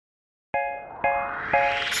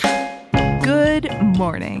Good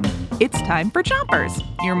morning. It's time for Chompers,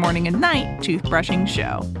 your morning and night toothbrushing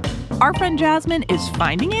show. Our friend Jasmine is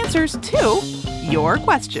finding answers to your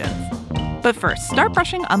questions. But first, start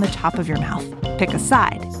brushing on the top of your mouth. Pick a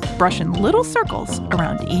side. Brush in little circles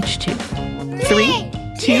around each tooth. 3,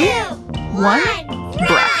 2, 1,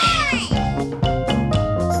 brush.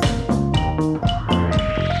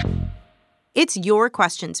 It's your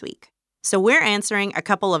questions week. So we're answering a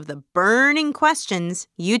couple of the burning questions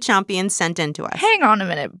you Chompions sent in to us. Hang on a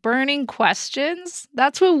minute. Burning questions?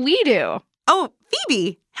 That's what we do. Oh,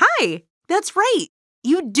 Phoebe. Hi. That's right.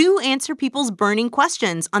 You do answer people's burning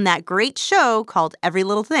questions on that great show called Every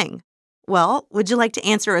Little Thing. Well, would you like to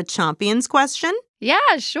answer a Chompions question?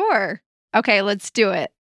 Yeah, sure. Okay, let's do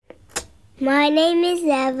it. My name is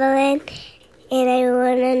Evelyn, and I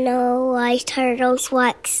want to know why turtles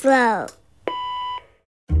walk slow.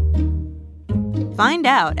 Find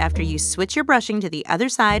out after you switch your brushing to the other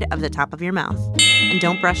side of the top of your mouth. And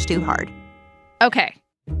don't brush too hard. Okay,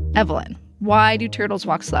 Evelyn, why do turtles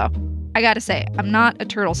walk slow? I gotta say, I'm not a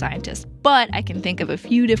turtle scientist, but I can think of a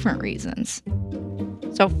few different reasons.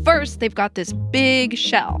 So first, they've got this big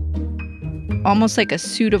shell, almost like a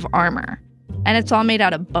suit of armor, and it's all made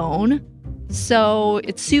out of bone, so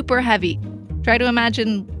it's super heavy. Try to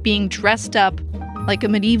imagine being dressed up like a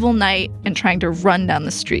medieval knight and trying to run down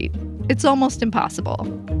the street. It's almost impossible.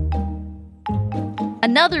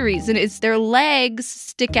 Another reason is their legs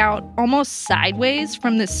stick out almost sideways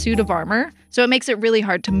from this suit of armor, so it makes it really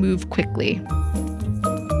hard to move quickly.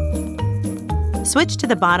 Switch to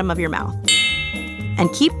the bottom of your mouth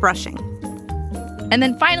and keep brushing. And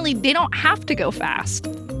then finally, they don't have to go fast.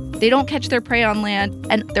 They don't catch their prey on land,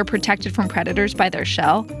 and they're protected from predators by their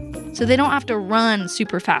shell, so they don't have to run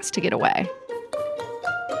super fast to get away.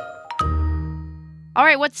 All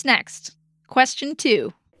right, what's next? Question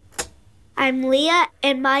 2. I'm Leah,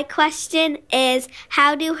 and my question is,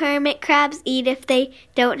 how do hermit crabs eat if they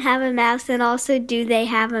don't have a mouth, and also do they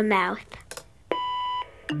have a mouth?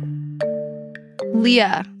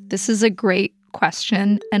 Leah, this is a great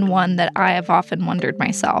question and one that I have often wondered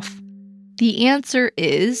myself. The answer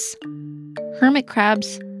is hermit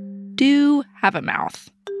crabs do have a mouth.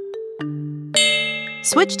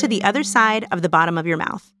 Switch to the other side of the bottom of your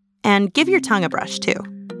mouth. And give your tongue a brush, too.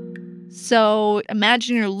 So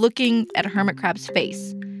imagine you're looking at a hermit crab's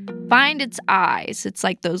face. Find its eyes. It's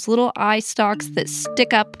like those little eye stalks that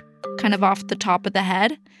stick up kind of off the top of the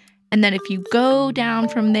head. And then if you go down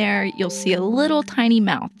from there, you'll see a little tiny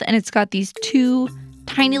mouth. And it's got these 2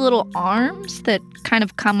 tiny little arms that kind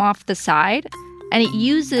of come off the side. And it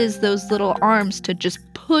uses those little arms to just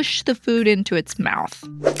push the food into its mouth.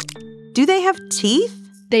 Do they have teeth?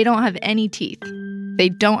 They don't have any teeth. They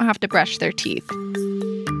don't have to brush their teeth.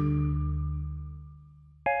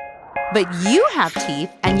 But you have teeth,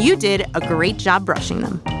 and you did a great job brushing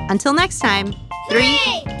them. Until next time, 3,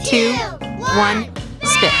 2, 1,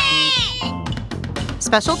 spit.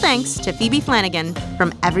 Special thanks to Phoebe Flanigan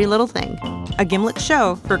from Every Little Thing, a Gimlet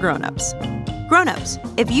show for grown-ups. Grown-ups,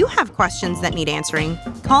 if you have questions that need answering,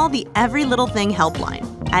 call the Every Little Thing helpline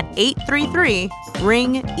at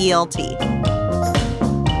 833-RING-ELT.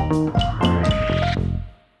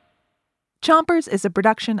 Chompers is a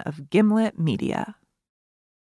production of Gimlet Media.